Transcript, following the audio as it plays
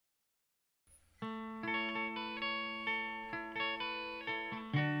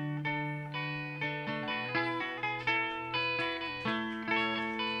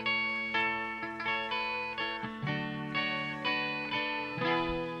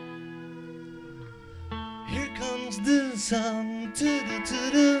the sun,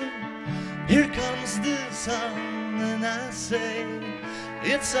 to-do-to-do. Here comes the sun, and I say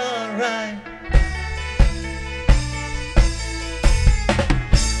it's alright.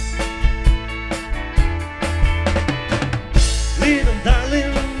 Little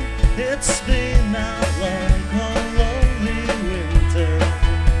darling, it's been a long, cold, lonely winter.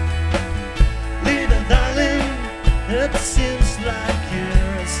 Little darling, it seems like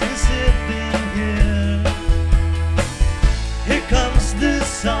years since you've been here. Here comes the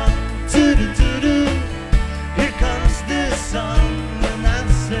sun, to-do-to-do. Here comes the sun, and I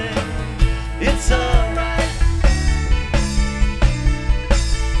say it's alright.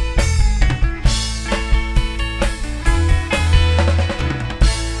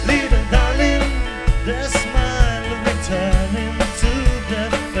 Little darling, the smile returning to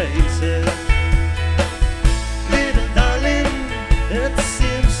their faces. Little darling, it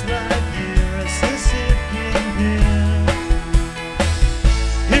seems like years since you've been here.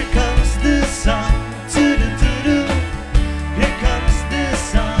 Here comes the sun, to-do-to-do. Here comes the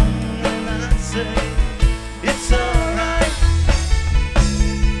sun, and I say it's alright.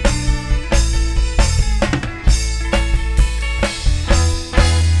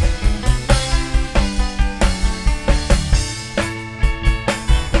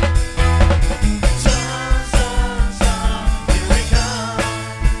 Sun, sun, sun, here we come.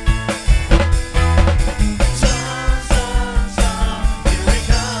 Sun, sun, sun, here we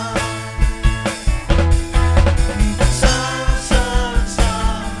come. Sun, sun,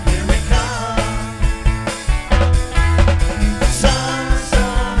 sun, here we come. Sun,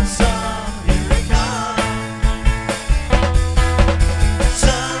 sun, sun, here we come.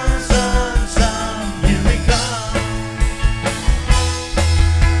 Sun, sun, sun, here we come.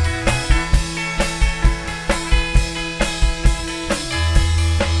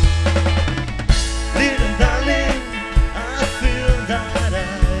 Little darling, I feel that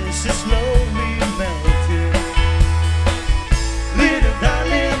ice is slowly melting. Little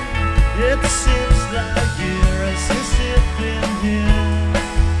darling, it seems like years since you've been here.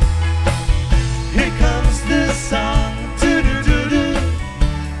 Here comes the sun, to-do-do-do.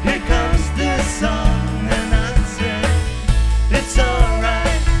 Here comes the sun, and I say it's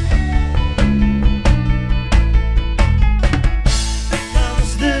alright. Here comes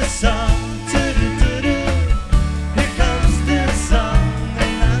the sun, to-do-do-do. Here comes the sun,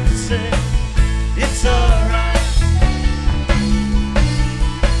 and I say it's alright.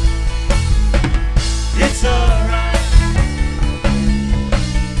 It's alright.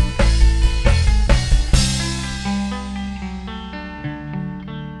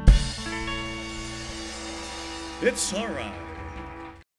 It's alright.